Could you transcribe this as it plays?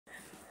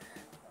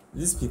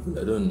These people,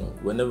 I don't know.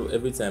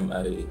 Every time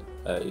I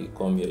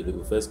come here, they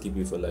will first keep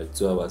you for like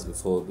 2 hours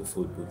before the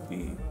food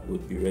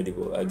would be ready.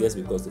 But I guess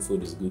because the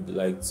food is good, they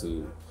like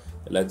to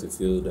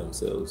feel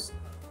themselves.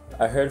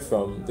 I heard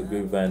from the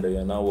grapevine that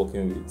you're now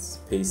working with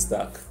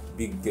Paystack,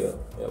 big girl,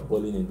 you're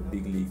balling in the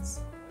big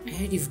leagues. I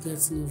heard you've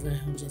gotten over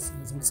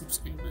 100,000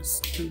 subscribers.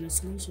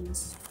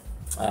 Congratulations.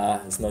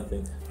 It's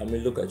nothing. I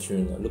mean, look at you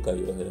now. Look at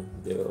your hair.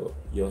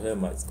 Your hair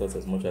might cut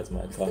as much as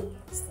my car.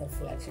 Stop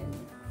flashing.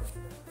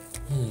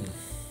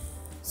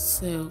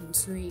 So,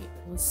 Ntui, I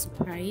was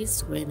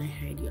surprised when I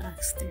heard you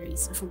ask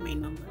Teresa for my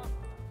number.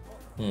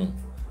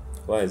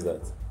 Why is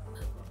that?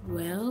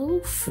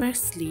 Well,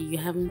 firstly, you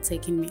haven't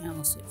taken me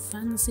out to a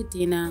fancy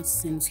dinner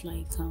since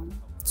like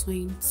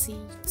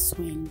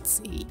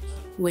 2020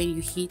 when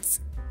you hit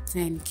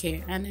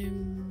 10K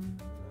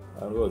And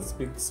what?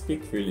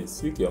 Speak freely.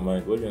 Speak your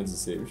mind. What do you want to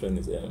say? Which one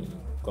is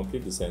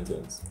complete the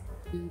sentence?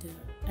 and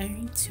are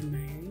you to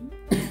marry?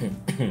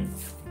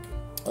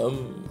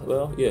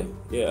 Well, yeah,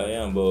 I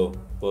am, but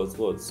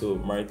what? So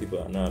married people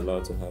are not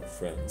allowed to have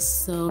friends.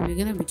 So we're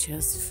gonna be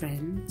just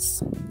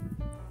friends.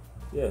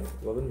 Yeah,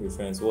 we're gonna be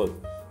friends. What?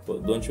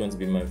 But don't you want to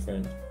be my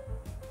friend?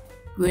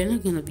 We're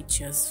not gonna be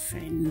just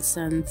friends,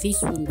 and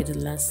this won't be the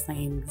last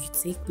time you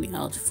take me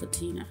out for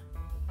dinner.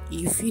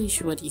 You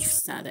finish what you've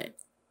started.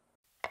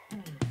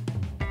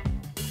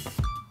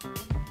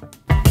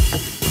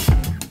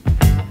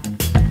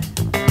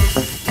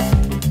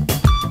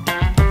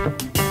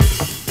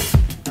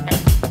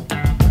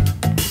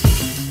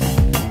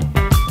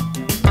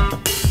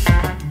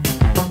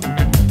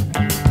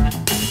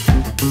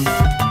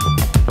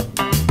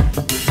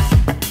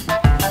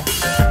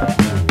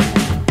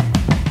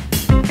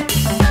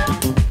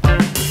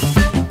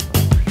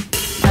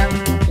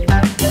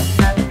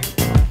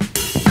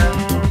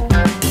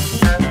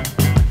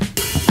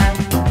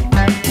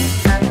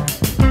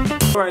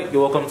 Alright,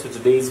 you're welcome to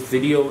today's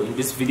video. In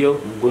this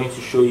video, I'm going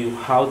to show you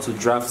how to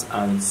draft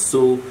and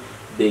sew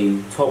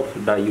the top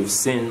that you've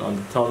seen on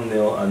the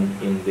thumbnail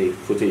and in the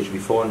footage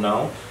before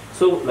now.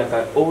 So, like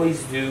I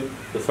always do,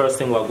 the first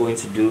thing we're going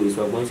to do is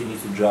we're going to need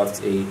to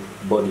draft a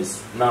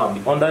bodice. Now,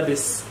 under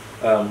this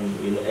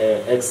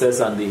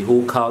excess and the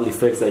whole cowl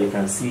effects that you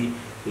can see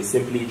is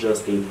simply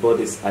just a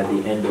bodice at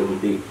the end of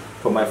the day.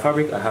 For my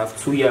fabric, I have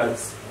 2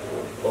 yards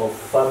of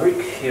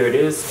fabric. Here it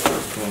is.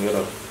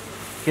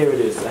 Here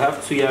it is. I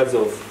have 2 yards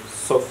of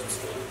soft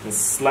and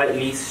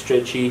slightly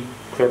stretchy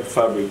crepe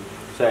fabric.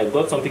 So I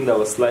got something that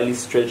was slightly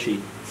stretchy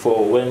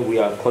for when we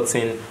are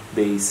cutting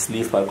the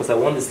sleeve part, because I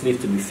want the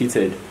sleeve to be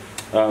fitted.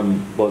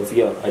 But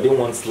yeah, I didn't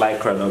want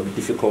lycra that would be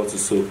difficult to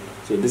sew.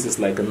 So this is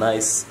like a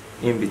nice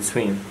in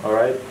between.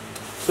 Alright.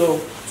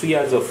 So 2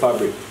 yards of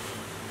fabric.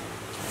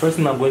 First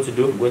thing I'm going to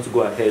do, I'm going to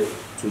go ahead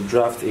to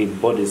draft a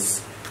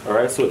bodice.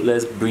 Alright, so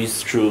let's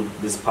breeze through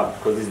this part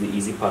because this is the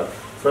easy part.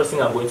 First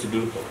thing I'm going to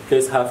do,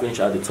 place 1/2 inch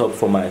at the top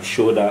for my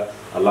shoulder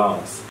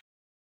allowance.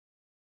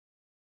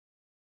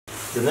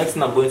 The next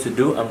thing I'm going to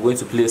do, I'm going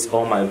to place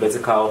all my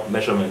vertical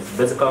measurements.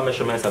 Vertical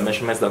measurements are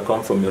measurements that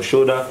come from your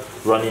shoulder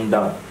running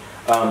down.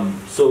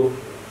 So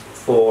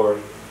for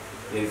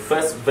the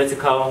first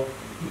vertical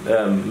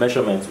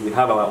measurement, we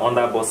have our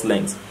underbust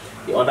length.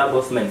 The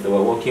underbust length that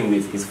we're working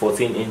with is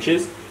 14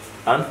 inches.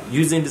 And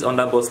using this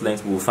underbust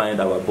length, we'll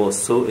find our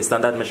bust. So a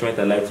standard measurement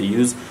I like to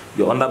use,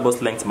 your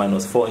underbust length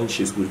minus 4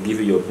 inches will give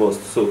you your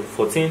bust. So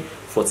 14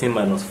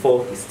 minus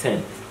 4 is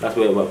 10. That's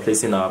where we're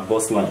placing our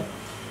bust line.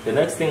 The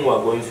next thing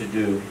we're going to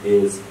do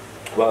is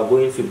we're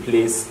going to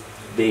place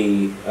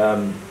the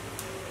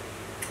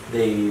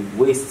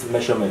waist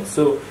measurement.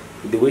 So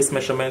the waist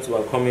measurements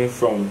were coming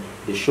from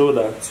the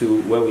shoulder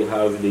to where we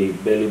have the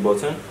belly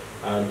button,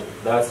 and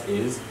that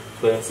is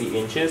 20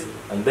 inches.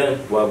 And then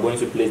we're going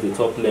to place the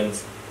top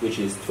length, which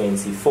is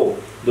 24.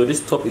 Though this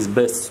top is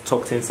best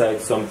tucked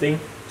inside something,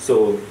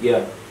 so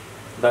yeah,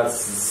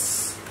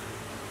 that's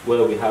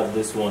where we have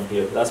this one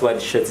here. That's why the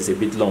shirt is a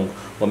bit long,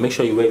 but make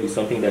sure you wear it with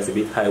something that's a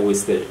bit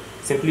high-waisted.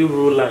 Simply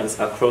rule lines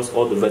across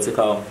all the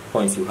vertical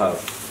points you have.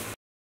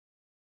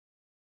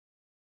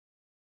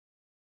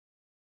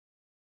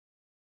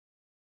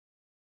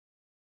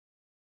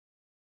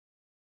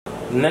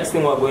 The next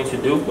thing we're going to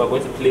do, we're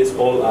going to place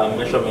all our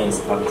measurements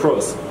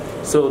across.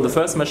 So the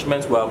first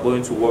measurement we are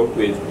going to work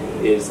with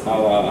is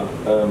our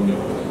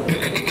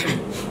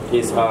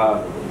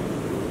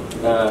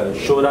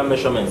shoulder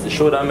measurements. The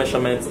shoulder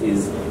measurement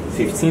is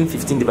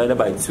 15 divided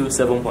by 2,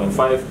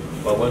 7.5.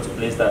 We're going to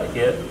place that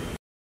here.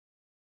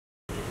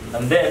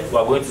 And then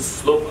we're going to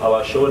slope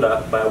our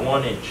shoulder by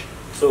 1 inch.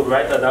 So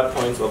right at that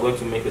point, we're going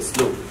to make a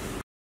slope.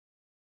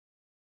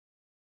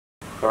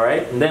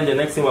 Alright, and then the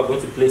next thing we're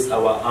going to place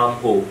our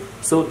armhole.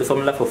 So the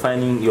formula for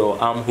finding your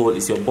armhole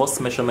is your bust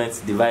measurement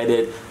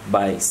divided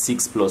by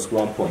 6 plus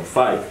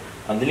 1.5.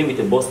 I'm dealing with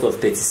a bust of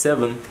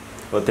 37,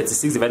 or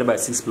 36 divided by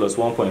 6 plus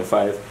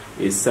 1.5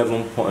 is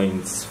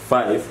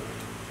 7.5.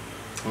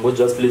 I'm going to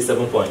just place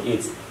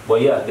 7.8.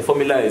 But yeah, the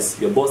formula is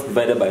your bust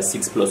divided by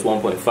 6 plus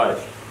 1.5.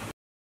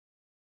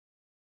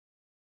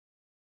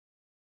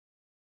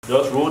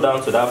 Just roll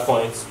down to that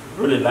point,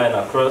 roll a line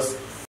across.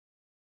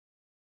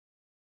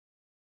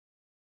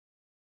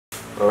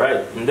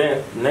 Alright, and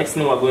then the next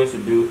thing we're going to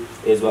do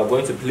is we're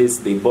going to place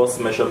the bust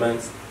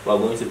measurements, we're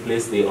going to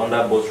place the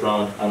under bust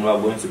round, and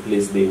we're going to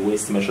place the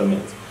waist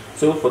measurements.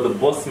 So for the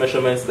bust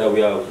measurements that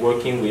we are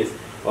working with,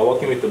 we're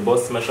working with the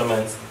bust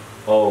measurements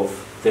of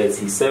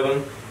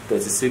 37,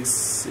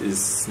 36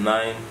 is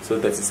 9, so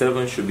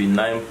 37 should be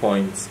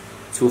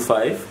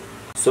 9.25.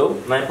 So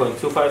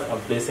 9.25, I'm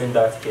placing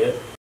that here.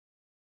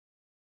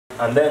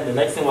 And then the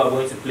next thing we're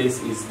going to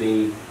place is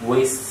the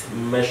waist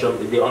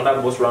measurement, the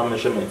under bust round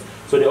measurement.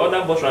 So the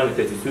under bust round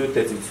is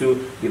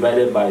 32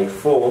 divided by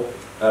 4.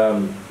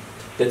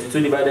 32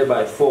 divided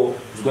by 4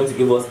 is going to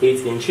give us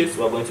 8 inches.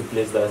 We're going to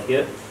place that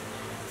here.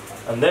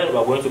 And then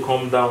we're going to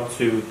come down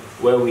to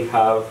where we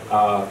have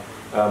our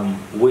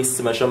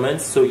waist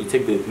measurements. So you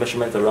take the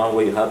measurement around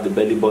where you have the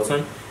belly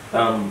button.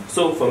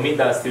 So for me,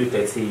 that's still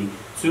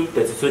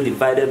 32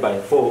 divided by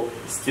 4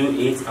 is still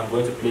 8. I'm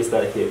going to place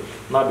that here.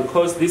 Now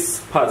because this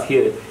part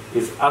here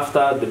is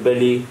after the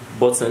belly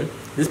button,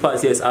 this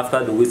part here is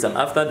after the waist, and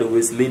after the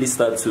waist, ladies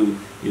start to,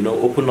 you know,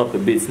 open up a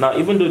bit. Now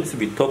even though this will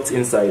be tucked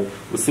inside,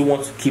 we still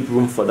want to keep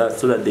room for that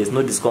so that there's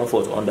no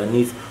discomfort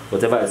underneath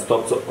whatever is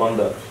tucked up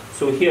under.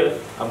 So here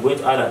I'm going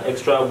to add an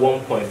extra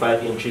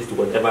 1.5 inches to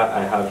whatever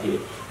I have here.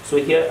 So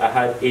here I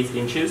had 8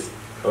 inches,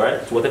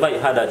 alright, so whatever you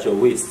had at your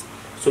waist.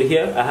 So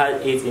here I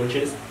had 8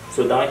 inches,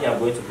 so down here I'm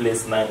going to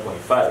place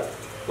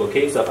 9.5.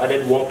 Okay, so I've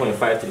added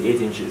 1.5 to the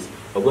 8 inches.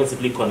 I'm going to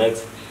simply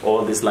connect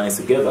all these lines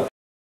together.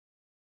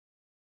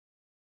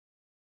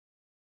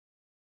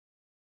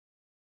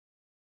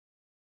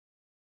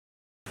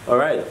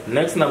 Alright,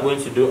 next thing I'm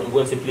going to do, I'm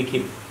going to simply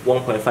keep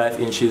 1.5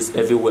 inches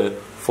everywhere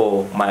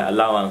for my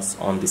allowance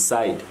on the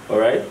side.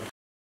 Alright.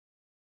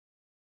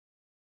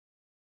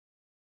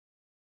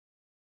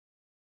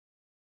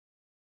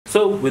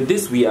 So with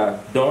this we are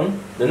done.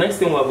 The next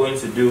thing we're going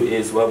to do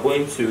is we're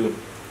going to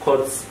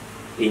cut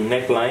a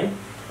neckline.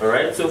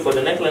 Alright, so for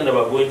the neckline that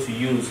we're going to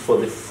use for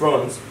the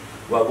front,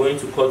 we're going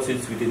to cut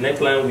it with the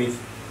neckline width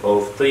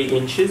of 3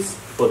 inches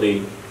for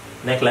the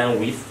neckline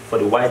width, for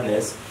the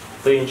wideness,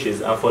 3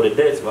 inches, and for the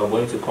depth we're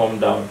going to come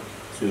down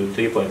to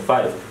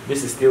 3.5.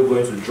 This is still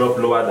going to drop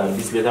lower than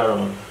this later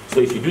on. So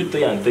if you do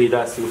 3 and 3,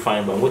 that's still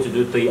fine, but I'm going to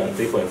do 3 and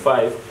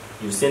 3.5.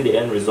 You've seen the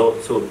end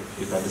result, so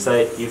you can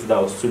decide if that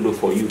was too low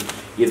for you.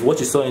 If what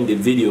you saw in the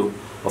video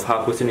of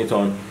how putting it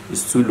on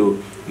is too low,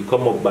 you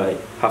come up by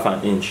half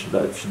an inch.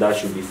 That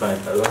should be fine.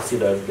 I don't see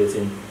that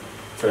getting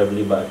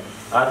terribly bad.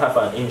 Add half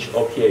an inch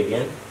up here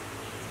again.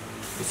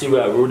 You see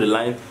where I wrote the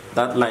line?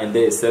 That line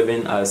there is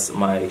serving as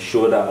my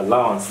shoulder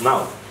allowance.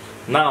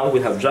 Now we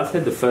have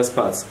drafted the first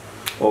part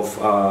of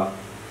our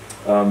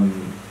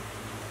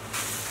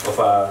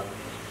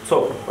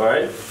top. All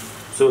right.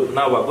 So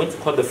now we're going to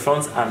cut the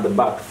front and the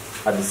back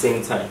at the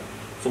same time.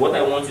 So what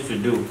I want you to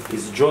do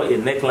is draw a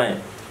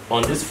neckline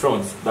on this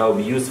front that will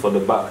be used for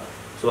the back.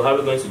 So how are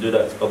we going to do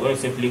that? We're going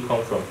to simply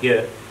come from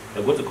here.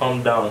 We're going to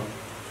come down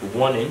to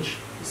 1 inch.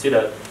 You see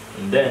that?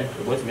 And then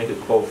we're going to make a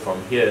curve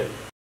from here.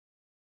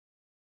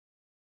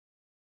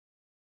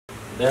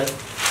 Then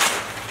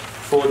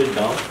fold it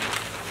down.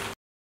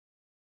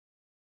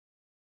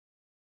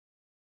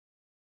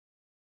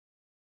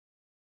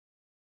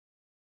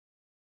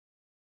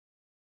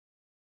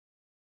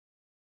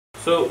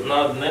 So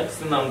now the next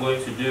thing I'm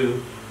going to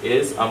do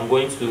is I'm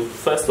going to,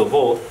 first of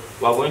all,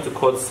 we're going to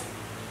cut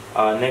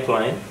our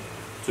neckline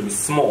to be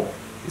small.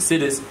 You see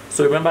this?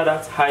 So remember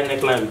that high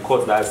neckline we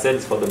cut that I said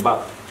is for the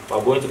back.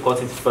 We're going to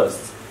cut it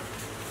first.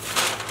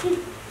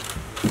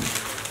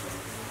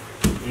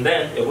 And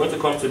then you're going to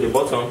come to the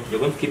bottom. You're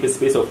going to keep a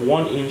space of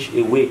 1 inch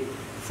away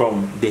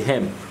from the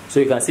hem. So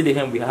you can see the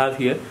hem we have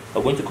here.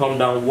 We're going to come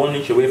down 1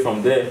 inch away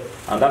from there,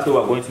 and that's where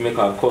we're going to make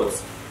our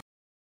cuts.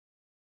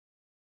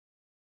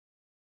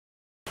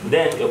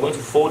 Then you're going to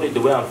fold it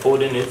the way I'm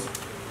folding it.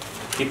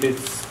 Keep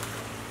it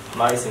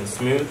nice and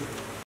smooth.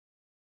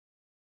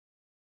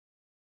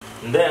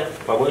 And then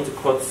we're going to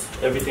cut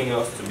everything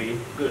else to be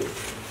good.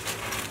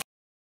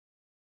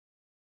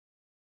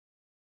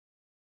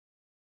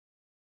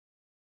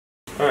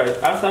 Alright,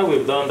 after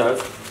we've done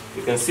that,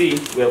 you can see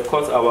we have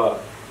cut our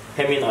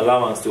hemming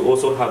allowance to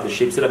also have the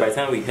shape, so that by the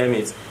time we hem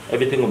it,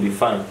 everything will be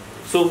fine.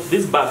 So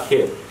this back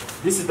here,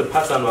 this is the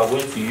pattern we're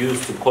going to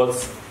use to cut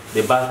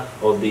the back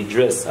of the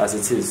dress as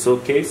it is.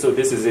 Okay, so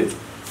this is it.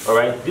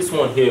 Alright, this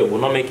one here will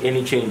not make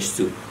any change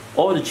to.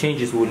 All the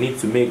changes we'll need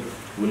to make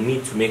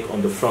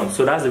on the front.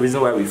 So that's the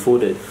reason why we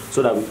folded,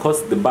 so that we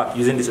cut the back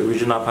using this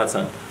original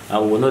pattern,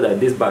 and we'll know that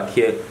this back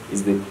here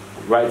is the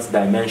right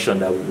dimension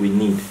that we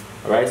need.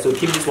 Alright, so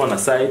keep this one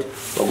aside.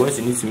 We're going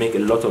to need to make a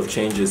lot of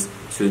changes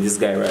to this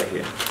guy right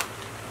here.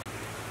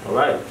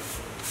 Alright,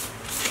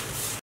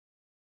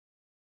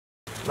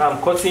 now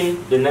I'm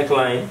cutting the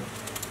neckline.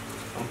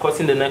 I'm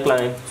cutting the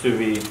neckline to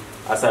be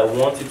as I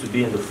want it to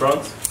be in the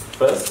front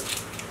first.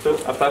 So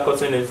after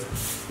cutting it,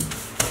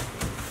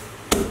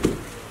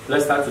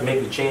 let's start to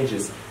make the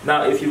changes.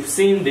 Now if you've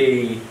seen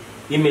the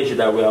image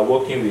that we are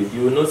working with,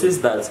 you will notice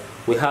that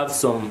we have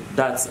some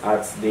dots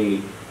at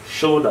the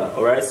shoulder.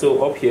 Alright,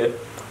 so up here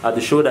at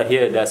the shoulder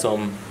here, there's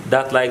some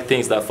dart-like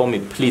things that form a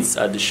pleats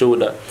at the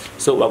shoulder.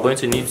 So we're going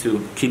to need to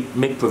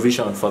make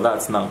provision for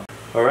that now.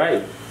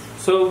 Alright,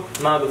 so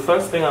now the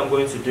first thing I'm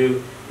going to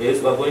do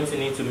is we're going to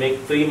need to make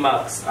 3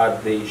 marks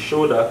at the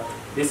shoulder.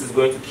 This is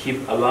going to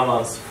keep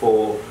allowance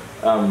for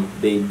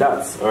the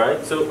darts.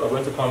 Alright, so we're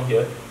going to come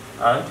here,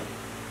 and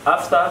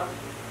after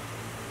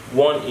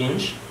 1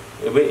 inch,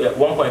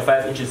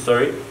 1.5 inches,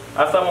 sorry,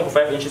 after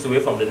 1.5 inches away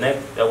from the neck,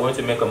 you're going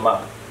to make a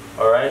mark.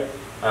 Alright,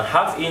 and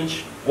 ½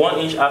 inch, 1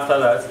 inch after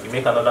that, you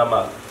make another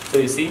mark. So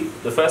you see,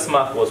 the first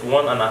mark was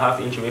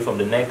 1.5 inch away from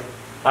the neck,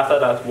 after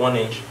that 1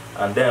 inch,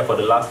 and then for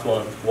the last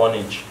one, 1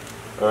 inch.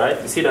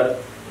 Alright, you see that?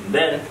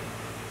 Then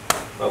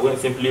we're going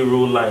to simply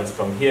rule lines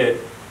from here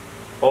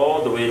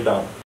all the way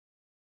down.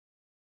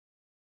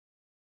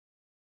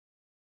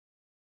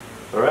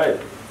 Alright,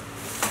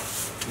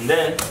 and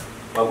then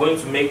we're going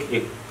to make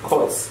a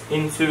cut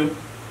into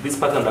this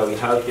pattern that we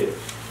have here.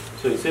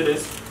 So you see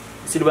this?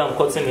 You see the way I'm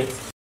cutting it?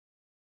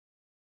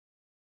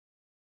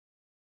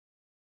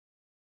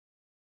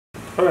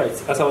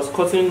 Alright, as I was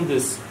cutting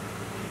this,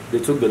 they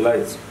took the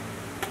lights.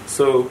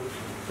 So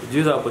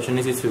use the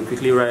opportunity to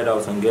quickly write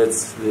out and get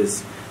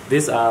this.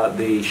 These are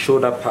the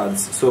shoulder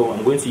pads. So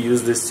I'm going to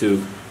use this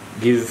to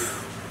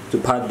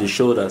pad the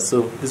shoulder.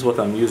 So this is what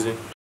I'm using.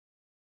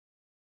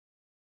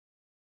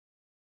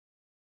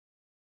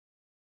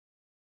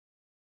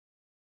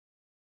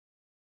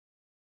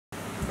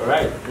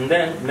 Alright, and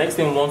then next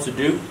thing we want to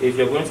do is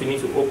you're going to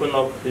need to open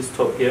up this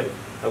top here.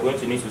 You're going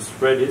to need to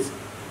spread it,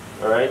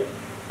 alright,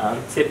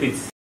 and tape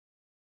it.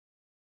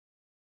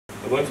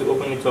 You're going to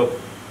open it up,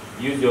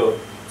 use your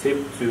tape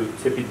to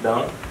tape it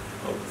down.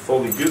 Before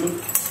we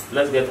do,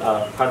 let's get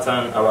our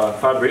pattern, our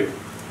fabric,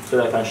 so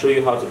that I can show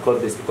you how to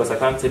cut this, because I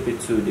can't tape it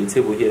to the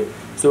table here.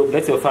 So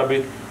get your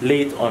fabric,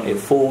 lay it on a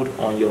fold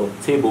on your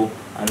table,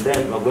 and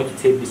then we're going to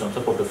tape this on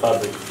top of the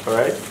fabric,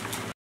 alright?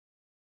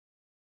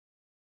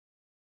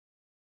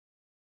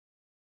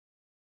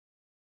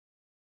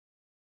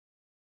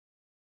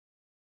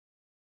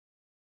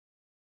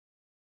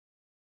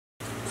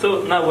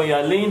 So now when you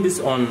are laying this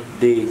on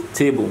the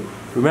table,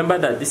 remember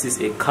that this is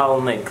a cowl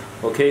neck,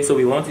 okay? So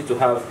we want it to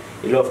have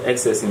a lot of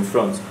excess in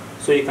front.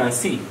 So you can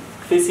see,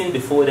 facing the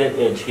folded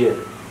edge here,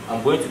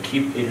 I'm going to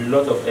keep a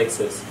lot of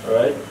excess,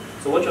 alright?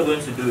 So what you're going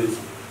to do is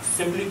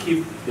simply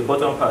keep the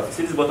bottom part,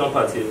 see this bottom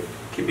part here,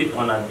 keep it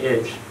on an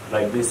edge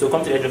like this. So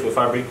come to the edge of your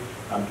fabric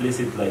and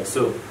place it like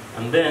so.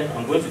 And then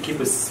I'm going to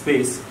keep a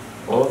space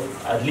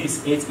of at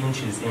least 8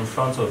 inches in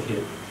front of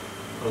here,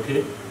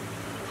 okay?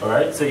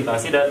 Alright, so you can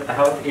see that I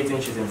have 8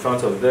 inches in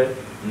front of there,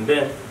 and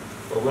then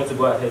we're going to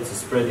go ahead to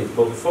spread it.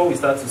 But before we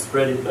start to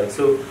spread it like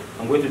so,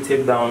 I'm going to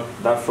tape down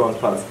that front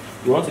part.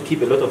 You want to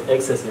keep a lot of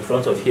excess in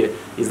front of here.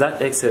 Is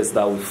that excess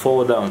that will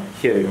fall down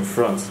here in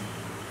front.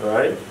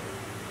 Alright,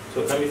 so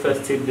let me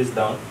first tape this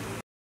down.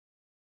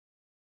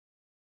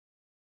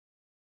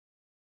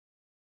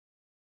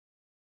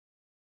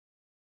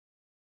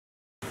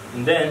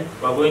 And then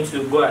we're going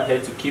to go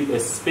ahead to keep a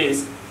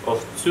space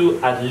of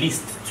at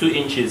least 2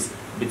 inches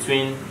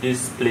between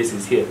these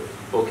places here,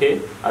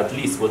 okay? At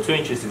least, but 2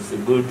 inches is a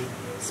good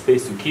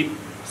space to keep.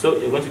 So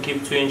you're going to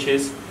keep 2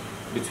 inches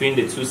between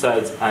the two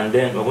sides, and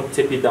then we're going to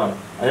tape it down.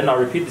 And then I'll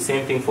repeat the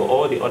same thing for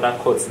all the other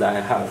cuts that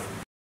I have.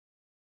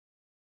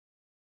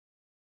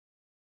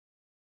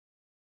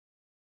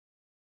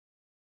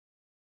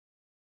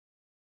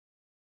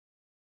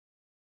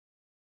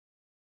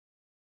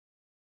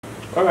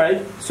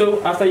 Alright,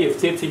 so after you've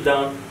taped it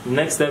down, the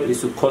next step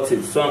is to cut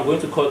it. So I'm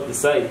going to cut the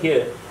side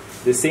here,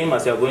 the same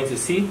as you're going to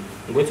see.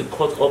 I'm going to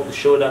cut up the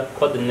shoulder,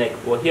 cut the neck.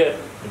 But here,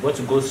 I'm going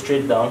to go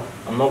straight down.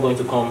 I'm not going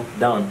to come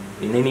down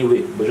in any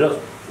way. But just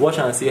watch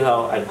and see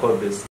how I cut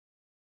this.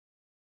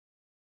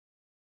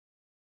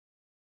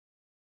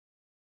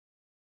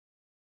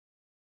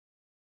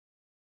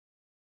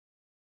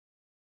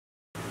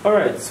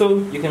 Alright, so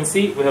you can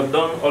see we have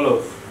done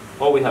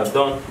all we have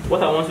done.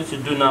 What I want you to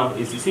do now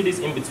is, you see these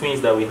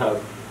in-betweens that we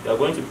have. You are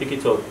going to pick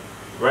it up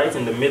right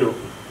in the middle,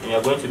 and you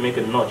are going to make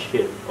a notch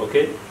here,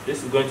 okay?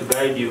 This is going to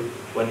guide you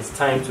when it's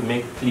time to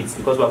make pleats,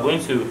 because we are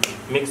going to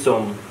make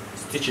some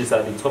stitches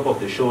at the top of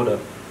the shoulder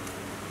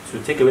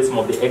to take away some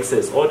of the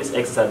excess, all this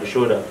excess at the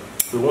shoulder.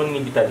 We won't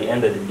need it at the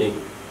end of the day.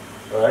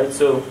 Alright,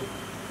 so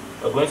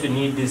we're going to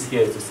need this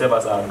here to serve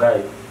as our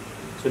guide.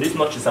 So these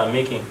notches I'm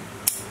making,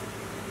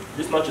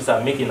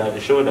 at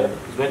the shoulder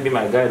is going to be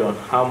my guide on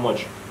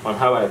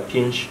how I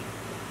pinch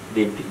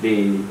the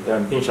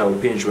pinch I will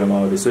pinch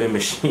when the sewing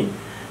machine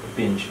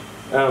pinch.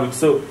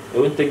 So I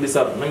will take this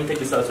out. Let me take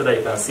this out so that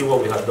you can see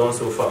what we have done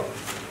so far.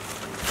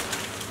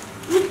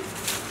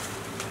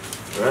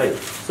 Alright,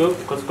 so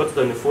cut it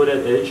on the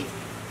folded edge.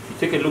 If you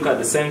take a look at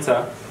the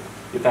center,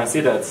 you can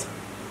see that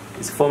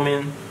it's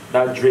forming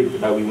that drape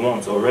that we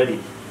want already.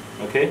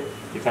 Okay,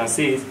 you can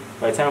see it.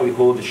 By the time we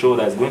hold the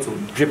shoulder, it's going to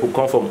drape will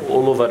come from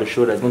all over the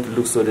shoulder. It's going to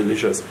look so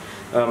delicious.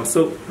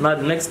 So now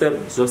the next step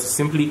is just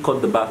simply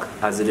cut the back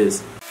as it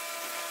is.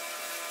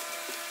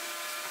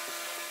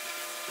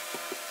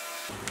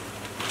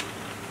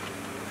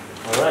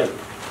 Alright,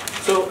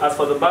 so as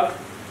for the back,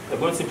 we're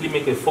going to simply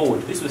make a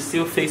fold. This will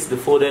still face the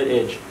folded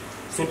edge.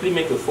 simply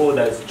make a fold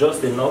that is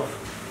just enough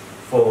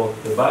for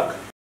the back.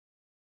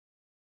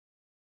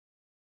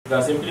 You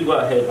can simply go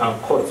ahead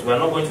and cut. We are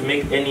not going to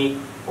make any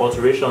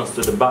alterations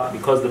to the back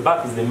because the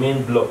back is the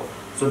main block.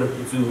 So that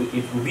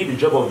it will be the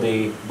job of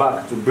the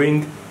back to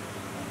bring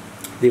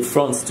the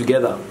fronts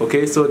together.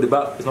 Okay, so the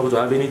back is not going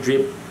to have any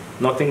drape,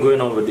 nothing going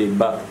on with the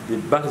back. The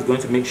back is going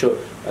to make sure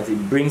that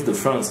it brings the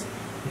fronts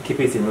and keep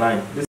it in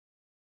line.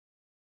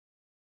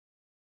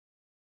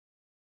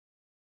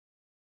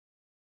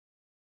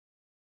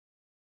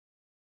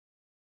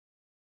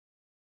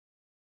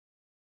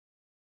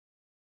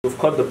 We've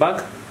cut the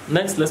back.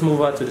 Next, let's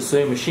move over to the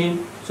sewing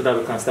machine so that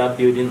we can start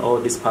building all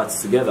these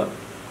parts together.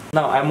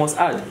 Now, I must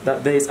add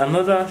that there is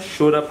another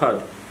shoulder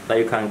pad that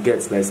you can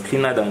get that is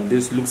cleaner than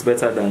this, looks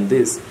better than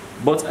this,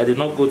 but I did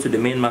not go to the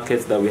main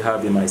market that we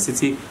have in my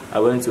city.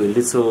 I went to a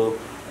little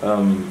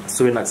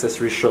sewing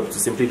accessory shop to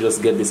simply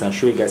just get this and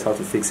show you guys how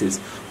to fix it.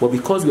 But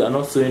because we are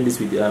not sewing this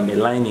with a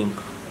lining,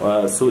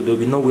 so there will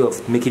be no way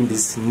of making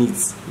this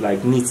neat,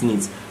 like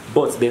neat.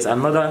 But there's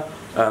another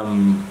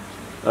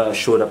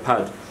shoulder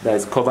pad that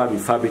is covered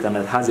with fabric and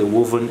that has a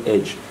woven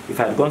edge. If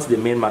I had gone to the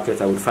main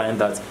market, I would find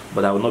that,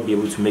 but I would not be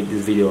able to make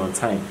this video on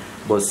time.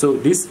 But so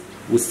this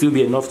will still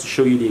be enough to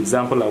show you the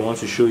example I want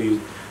to show you.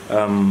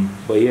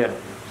 But yeah,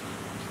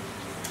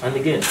 and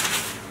again,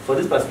 for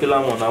this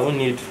particular one, I won't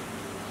need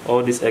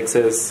all this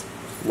excess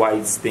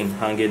white thing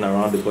hanging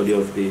around the body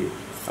of the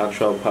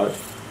actual pad.